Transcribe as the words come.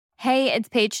Hey, it's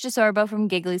Paige DeSorbo from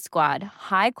Giggly Squad.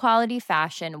 High quality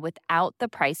fashion without the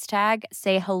price tag.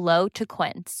 Say hello to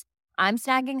Quince. I'm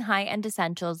snagging high-end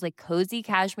essentials like cozy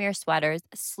cashmere sweaters,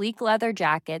 sleek leather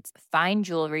jackets, fine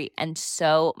jewelry, and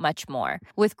so much more.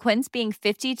 With Quince being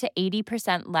 50 to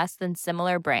 80% less than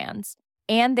similar brands.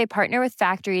 And they partner with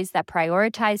factories that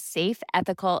prioritize safe,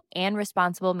 ethical, and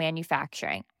responsible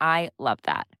manufacturing. I love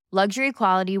that. Luxury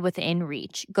quality within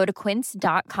reach. Go to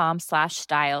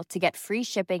quince.com/style to get free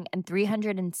shipping and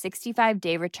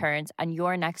 365-day returns on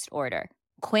your next order.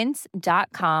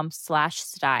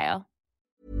 Quince.com/style.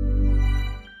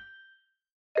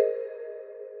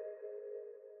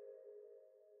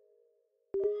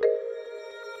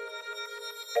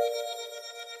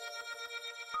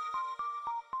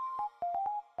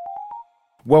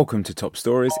 Welcome to Top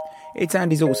Stories. It's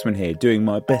Andy Zaltzman here, doing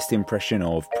my best impression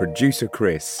of Producer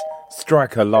Chris.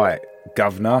 Strike a light,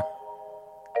 governor.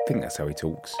 I think that's how he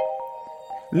talks.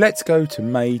 Let's go to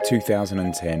May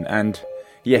 2010, and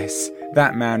yes,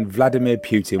 that man Vladimir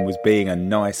Putin was being a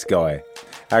nice guy.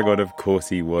 Hang on, of course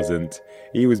he wasn't.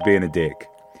 He was being a dick.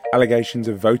 Allegations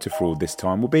of voter fraud this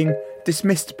time were being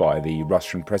dismissed by the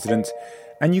Russian president,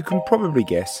 and you can probably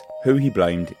guess who he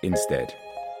blamed instead.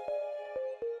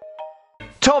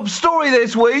 Top story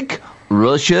this week.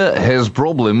 Russia has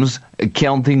problems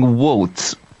counting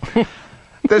votes.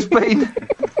 There's been...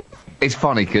 It's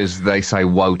funny because they say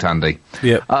vote, Andy.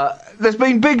 Yep. There's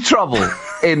been big trouble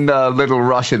in little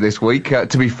Russia this week.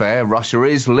 To be fair, Russia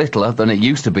is littler than it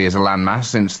used to be as a landmass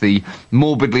since the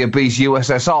morbidly obese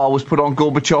USSR was put on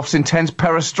Gorbachev's intense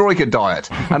perestroika diet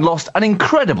and lost an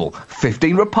incredible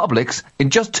 15 republics in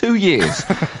just 2 years,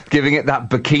 giving it that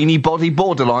bikini body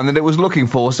borderline that it was looking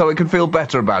for so it could feel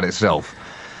better about itself.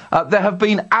 There have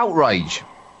been outrage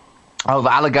over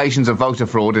allegations of voter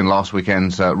fraud in last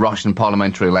weekend's Russian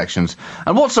parliamentary elections.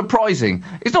 And what's surprising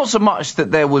is not so much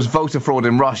that there was voter fraud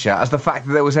in Russia as the fact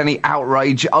that there was any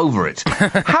outrage over it.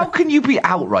 How can you be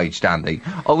outraged, Andy,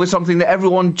 over something that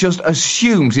everyone just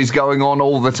assumes is going on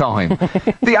all the time?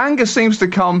 The anger seems to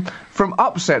come from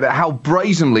upset at how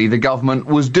brazenly the government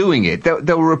was doing it.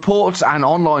 There were reports and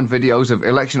online videos of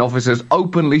election officers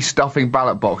openly stuffing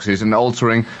ballot boxes and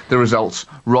altering the results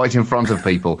right in front of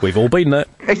people. We've all been there.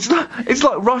 It's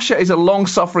like Russia is a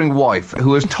long-suffering wife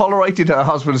who has tolerated her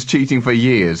husband's cheating for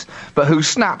years, but who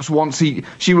snaps once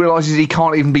she realises he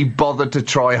can't even be bothered to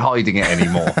try hiding it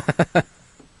anymore.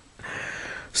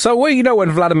 So, well, you know,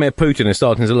 when Vladimir Putin is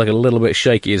starting to look a little bit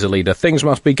shaky as a leader, things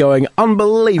must be going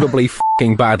unbelievably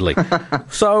f***ing badly.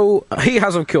 So, he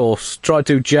has, of course, tried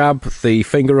to jab the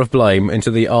finger of blame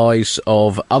into the eyes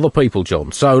of other people,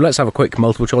 John. So, let's have a quick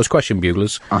multiple-choice question,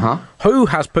 Buglers. Who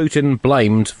has Putin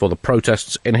blamed for the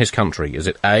protests in his country? Is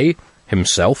it A,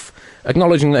 himself,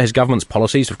 acknowledging that his government's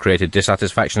policies have created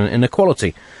dissatisfaction and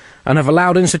inequality, and have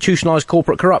allowed institutionalised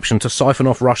corporate corruption to siphon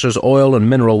off Russia's oil and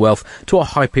mineral wealth to a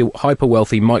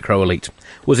hyper-wealthy micro-elite?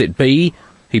 Was it B,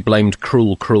 he blamed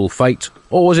cruel fate?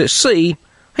 Or was it C,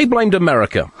 he blamed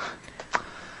America?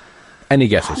 Any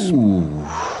guesses? Ooh.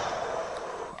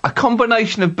 A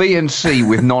combination of B and C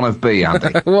with none of B,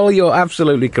 Andy. Well, you're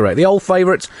absolutely correct. The old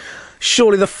favourite,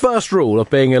 surely the first rule of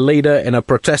being a leader in a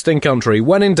protesting country,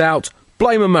 when in doubt,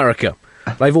 blame America.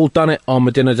 They've all done it.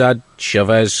 Ahmadinejad,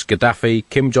 Chavez, Gaddafi,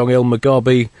 Kim Jong-il,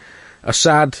 Mugabe,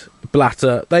 Assad,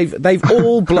 Blatter. They've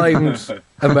all blamed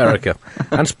America.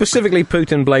 And specifically,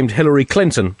 Putin blamed Hillary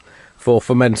Clinton for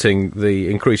fomenting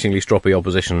the increasingly stroppy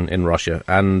opposition in Russia.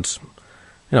 And,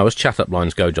 you know, as chat-up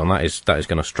lines go, John, that is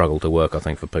going to struggle to work, I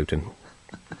think, for Putin.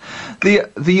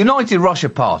 The United Russia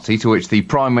Party, to which the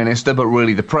Prime Minister, but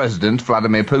really the President,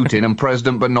 Vladimir Putin, and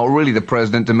President, but not really the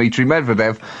President, Dmitry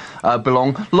Medvedev,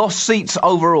 belong, lost seats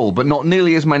overall, but not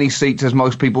nearly as many seats as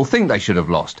most people think they should have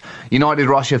lost. United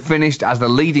Russia finished as the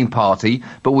leading party,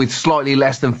 but with slightly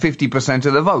less than 50%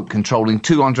 of the vote, controlling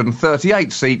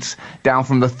 238 seats, down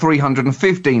from the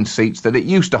 315 seats that it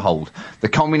used to hold. The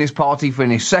Communist Party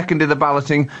finished second in the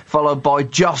balloting, followed by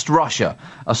Just Russia,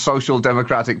 a social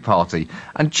democratic party.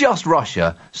 And Just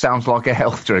Russia sounds like a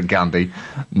health drink, Andy.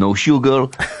 No sugar,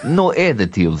 no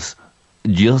additives.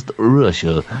 Just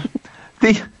Russia.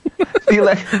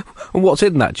 What's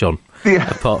in that, John?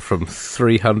 Apart from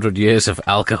 300 years of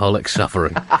alcoholic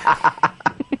suffering.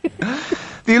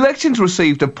 The elections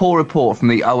received a poor report from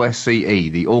the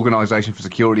OSCE, the Organisation for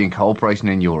Security and Cooperation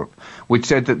in Europe, which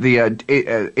said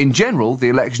that in general the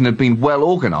election had been well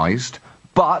organised,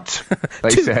 but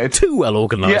they said too well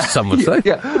organised. Some would say.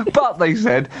 Yeah, but they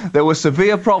said there were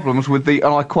severe problems with the,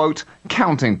 and I quote,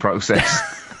 counting process.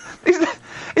 Is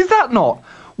that not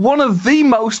one of the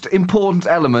most important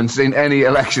elements in any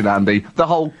election, Andy? The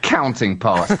whole counting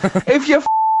part. If you're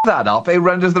that up, it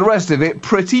renders the rest of it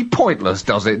pretty pointless,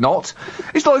 does it not?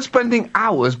 It's like spending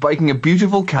hours baking a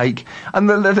beautiful cake and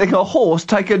then letting a horse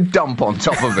take a dump on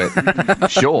top of it.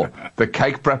 Sure, the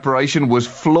cake preparation was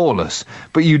flawless,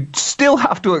 but you'd still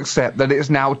have to accept that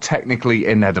it's now technically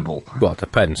inedible. Well, it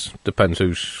depends. Depends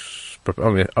who's...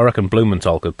 I reckon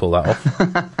Blumenthal could pull that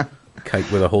off. Cake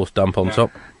with a horse dump on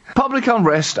top. Public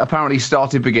unrest apparently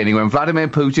started beginning when Vladimir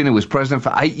Putin, who was president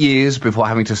for 8 years before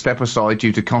having to step aside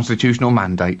due to constitutional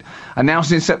mandate,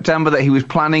 announced in September that he was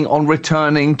planning on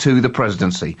returning to the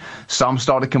presidency. Some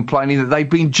started complaining that they'd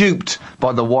been duped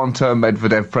by the one-term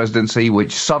Medvedev presidency,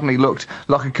 which suddenly looked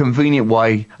like a convenient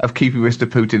way of keeping Mr.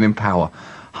 Putin in power.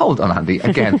 Hold on, Andy,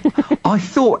 again. I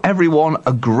thought everyone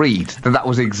agreed that that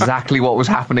was exactly what was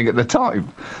happening at the time.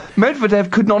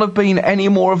 Medvedev could not have been any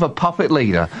more of a puppet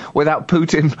leader without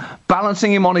Putin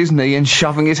balancing him on his knee and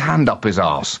shoving his hand up his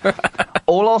arse.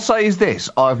 All I'll say is this: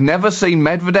 I've never seen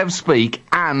Medvedev speak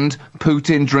and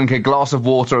Putin drink a glass of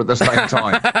water at the same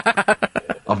time.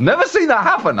 I've never seen that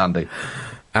happen, Andy.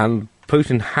 And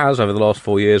Putin has, over the last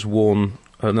 4 years, worn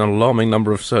an alarming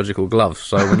number of surgical gloves,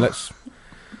 so let's...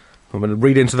 I'm going to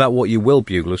read into that what you will,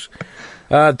 buglers.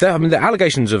 The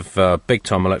allegations of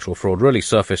big-time electoral fraud really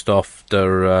surfaced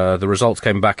after the results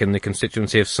came back in the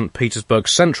constituency of St. Petersburg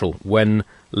Central, when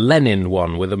Lenin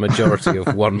won with a majority of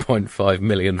 1.5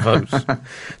 million votes.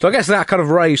 So I guess that kind of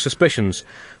raised suspicions.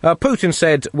 Putin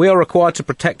said, "We are required to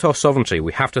protect our sovereignty.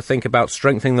 We have to think about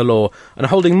strengthening the law and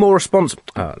holding more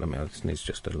this needs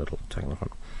just a little tangle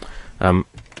on.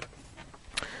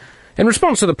 In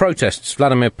response to the protests,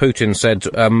 Vladimir Putin said,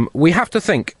 "We have to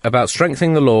think about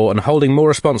strengthening the law and holding more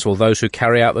responsible those who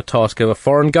carry out the task of a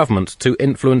foreign government to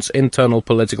influence internal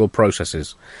political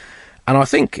processes." And I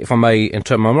think, if I may,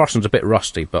 my Russian's a bit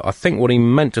rusty, but I think what he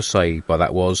meant to say by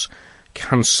that was,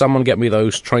 can someone get me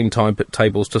those train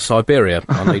tables to Siberia?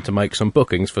 I need to make some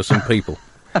bookings for some people.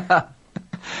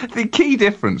 The key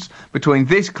difference between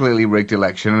this clearly rigged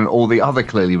election and all the other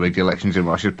clearly rigged elections in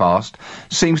Russia's past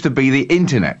seems to be the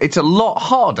internet. It's a lot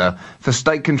harder for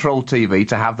state-controlled TV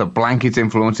to have the blanket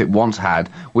influence it once had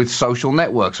with social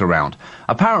networks around.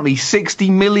 Apparently 60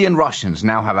 million Russians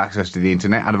now have access to the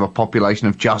internet out of a population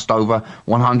of just over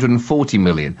 140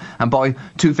 million. And by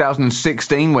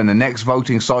 2016, when the next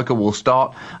voting cycle will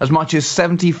start, as much as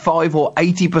 75 or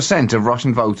 80% of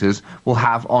Russian voters will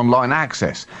have online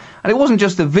access. And it wasn't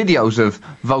just the videos of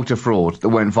voter fraud that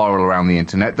went viral around the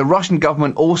internet. The Russian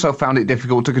government also found it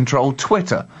difficult to control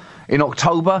Twitter. In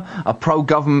October, a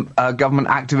pro-government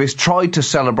activist tried to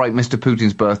celebrate Mr.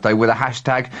 Putin's birthday with a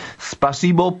hashtag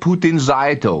Spasibo Putin za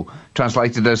eto,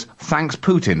 translated as "Thanks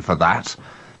Putin for that."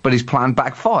 But his plan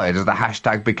backfired as the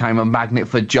hashtag became a magnet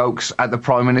for jokes at the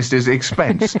Prime Minister's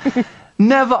expense.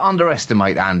 Never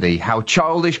underestimate, Andy, how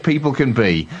childish people can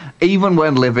be, even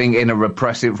when living in a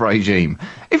repressive regime.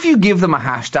 If you give them a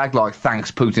hashtag like "Thanks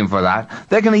Putin for that,"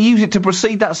 they're going to use it to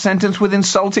precede that sentence with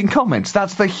insulting comments.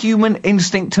 That's the human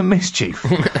instinct to mischief.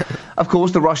 Of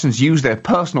course, the Russians use their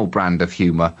personal brand of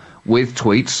humour with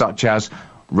tweets such as,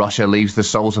 "Russia leaves the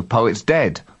souls of poets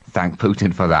dead. Thank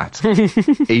Putin for that."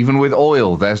 "Even with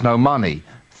oil, there's no money.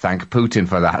 Thank Putin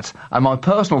for that." And my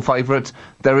personal favourite,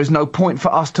 "There is no point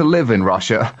for us to live in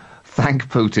Russia. Thank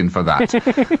Putin for that."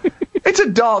 It's a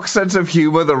dark sense of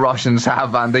humour the Russians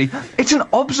have, Andy. It's an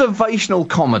observational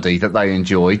comedy that they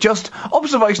enjoy. Just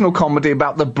observational comedy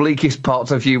about the bleakest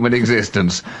parts of human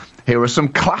existence. Here are some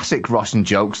classic Russian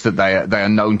jokes that they are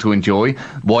known to enjoy.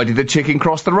 "Why did the chicken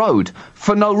cross the road?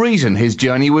 For no reason. His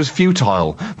journey was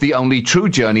futile. The only true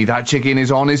journey that chicken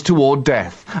is on is toward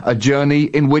death. A journey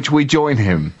in which we join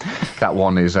him." That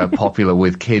one is popular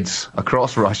with kids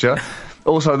across Russia.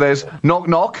 Also, there's "Knock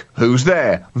knock, who's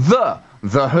there?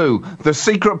 The who? The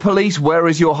secret police, where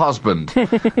is your husband?"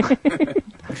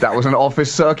 That was an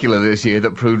office circular this year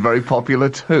that proved very popular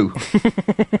too.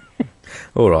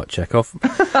 All right, Chekhov.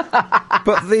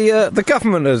 But the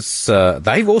government has...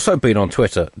 they've also been on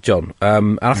Twitter, John.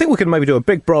 And I think we can maybe do a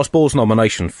big brass balls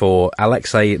nomination for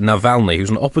Alexei Navalny, who's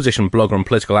an opposition blogger and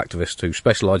political activist who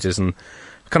specialises in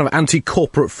kind of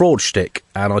anti-corporate fraud shtick.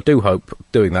 And I do hope,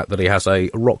 doing that he has a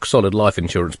rock-solid life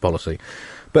insurance policy.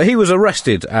 But he was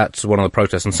arrested at one of the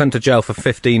protests and sent to jail for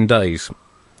 15 days.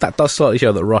 That does slightly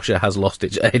show that Russia has lost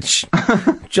its edge.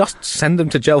 Just send him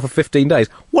to jail for 15 days.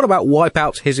 What about wipe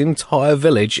out his entire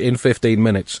village in 15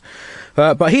 minutes?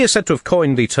 But he is said to have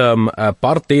coined the term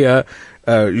Partia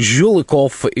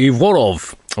Zhulikov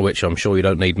Ivorov, which I'm sure you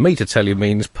don't need me to tell you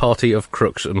means party of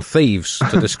crooks and thieves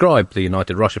to describe the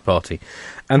United Russia Party.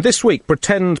 And this week,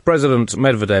 pretend President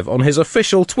Medvedev, on his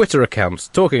official Twitter account,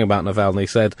 talking about Navalny,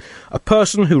 said, "A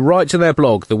person who writes in their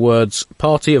blog the words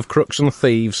party of crooks and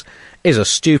thieves is a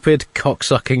stupid,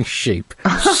 cocksucking sheep."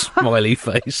 Smiley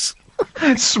face.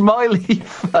 Smiley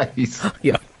face.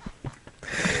 Yeah.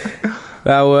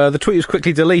 Now, the tweet was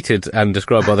quickly deleted and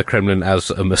described by the Kremlin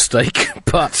as a mistake,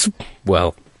 but,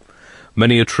 well,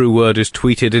 many a true word is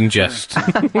tweeted in jest.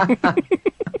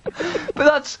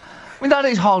 But that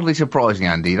is hardly surprising,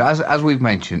 Andy. As we've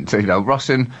mentioned,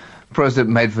 Russian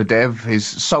President Medvedev is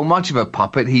so much of a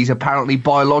puppet, he's apparently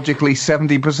biologically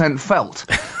 70% felt.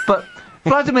 But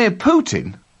Vladimir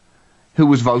Putin, who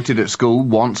was voted at school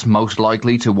once most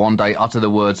likely to one day utter the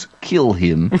words, kill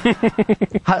him,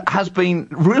 has been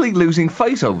really losing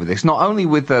face over this, not only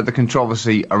with the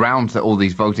controversy around all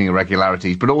these voting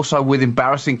irregularities, but also with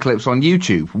embarrassing clips on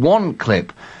YouTube. One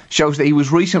clip shows that he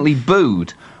was recently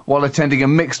booed while attending a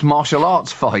mixed martial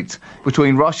arts fight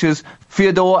between Russia's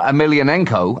Fyodor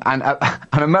Emelianenko and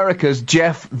America's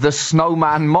Jeff the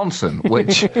Snowman Monson,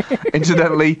 which,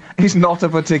 incidentally, is not a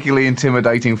particularly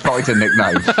intimidating fighter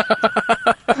nickname.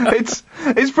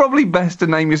 It's probably best to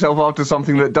name yourself after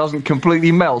something that doesn't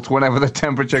completely melt whenever the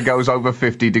temperature goes over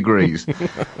 50 degrees.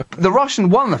 The Russian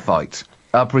won the fight,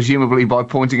 presumably by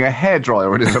pointing a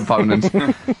hairdryer at his opponent.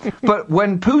 But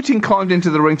when Putin climbed into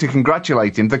the ring to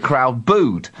congratulate him, the crowd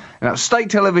booed. Now, state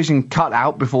television cut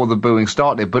out before the booing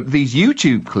started, but these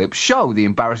YouTube clips show the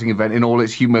embarrassing event in all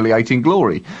its humiliating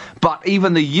glory. But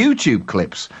even the YouTube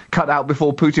clips cut out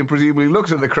before Putin presumably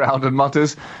looks at the crowd and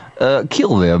mutters,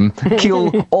 kill them,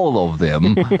 kill all of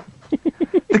them.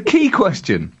 The key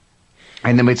question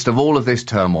in the midst of all of this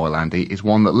turmoil, Andy, is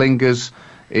one that lingers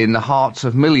in the hearts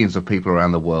of millions of people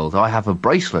around the world. I have a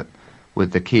bracelet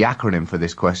with the key acronym for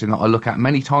this question that I look at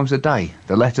many times a day.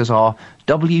 The letters are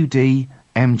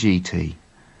WDMGT.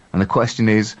 And the question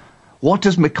is, what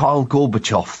does Mikhail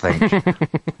Gorbachev think?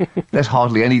 There's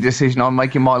hardly any decision I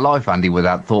make in my life, Andy,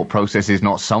 without thought processes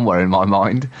not somewhere in my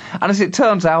mind. And as it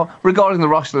turns out, regarding the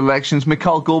Russian elections,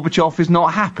 Mikhail Gorbachev is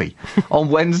not happy. On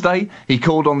Wednesday, he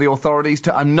called on the authorities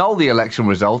to annul the election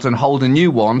result and hold a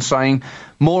new one, saying,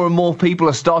 "More and more people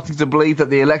are starting to believe that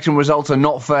the election results are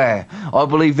not fair. I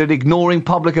believe that ignoring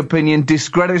public opinion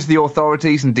discredits the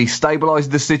authorities and destabilises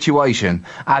the situation,"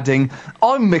 adding,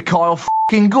 "I'm Mikhail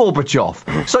f***ing Gorbachev,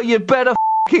 so you'd better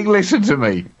f***ing listen to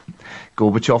me."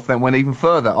 Gorbachev then went even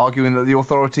further, arguing that the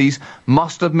authorities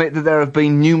must admit that there have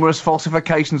been numerous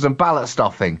falsifications and ballot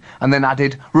stuffing, and then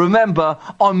added, "Remember,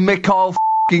 I'm Mikhail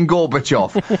f***ing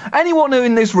Gorbachev. Anyone who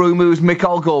in this room who is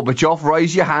Mikhail Gorbachev,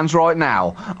 raise your hands right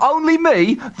now. Only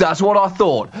me? That's what I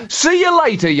thought. See you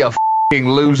later, you f***ing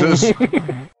losers."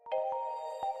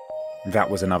 That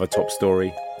was another top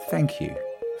story. Thank you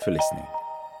for listening.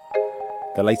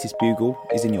 The latest Bugle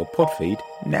is in your pod feed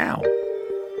now.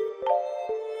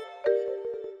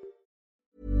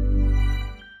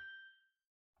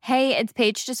 Hey, it's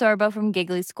Paige DeSorbo from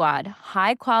Giggly Squad.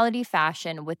 High quality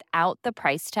fashion without the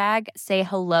price tag. Say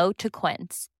hello to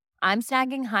Quince. I'm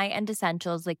snagging high-end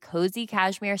essentials like cozy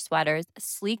cashmere sweaters,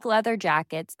 sleek leather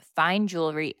jackets, fine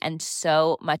jewelry, and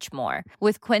so much more.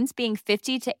 With Quince being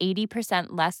 50 to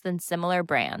 80% less than similar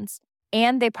brands.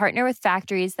 And they partner with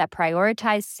factories that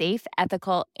prioritize safe,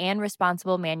 ethical, and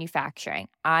responsible manufacturing.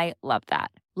 I love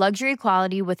that. Luxury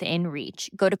quality within reach.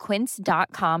 Go to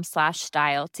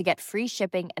quince.com/style to get free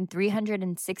shipping and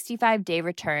 365-day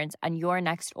returns on your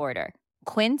next order.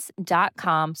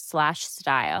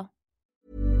 Quince.com/style.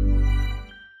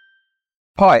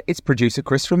 Hi, it's producer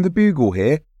Chris from The Bugle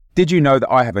here. Did you know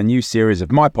that I have a new series of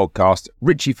my podcast,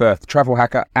 Richie Firth Travel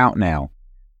Hacker, out now?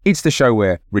 It's the show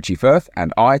where Richie Firth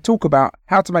and I talk about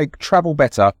how to make travel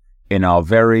better in our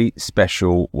very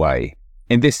special way.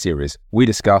 In this series, we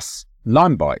discuss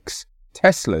Lime bikes,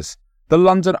 Teslas, the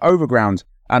London Overground,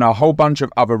 and a whole bunch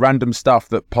of other random stuff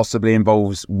that possibly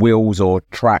involves wheels or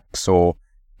tracks or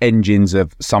engines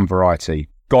of some variety.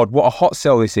 God, what a hot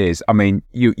sell this is. I mean,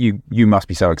 you must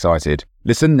be so excited.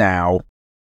 Listen now.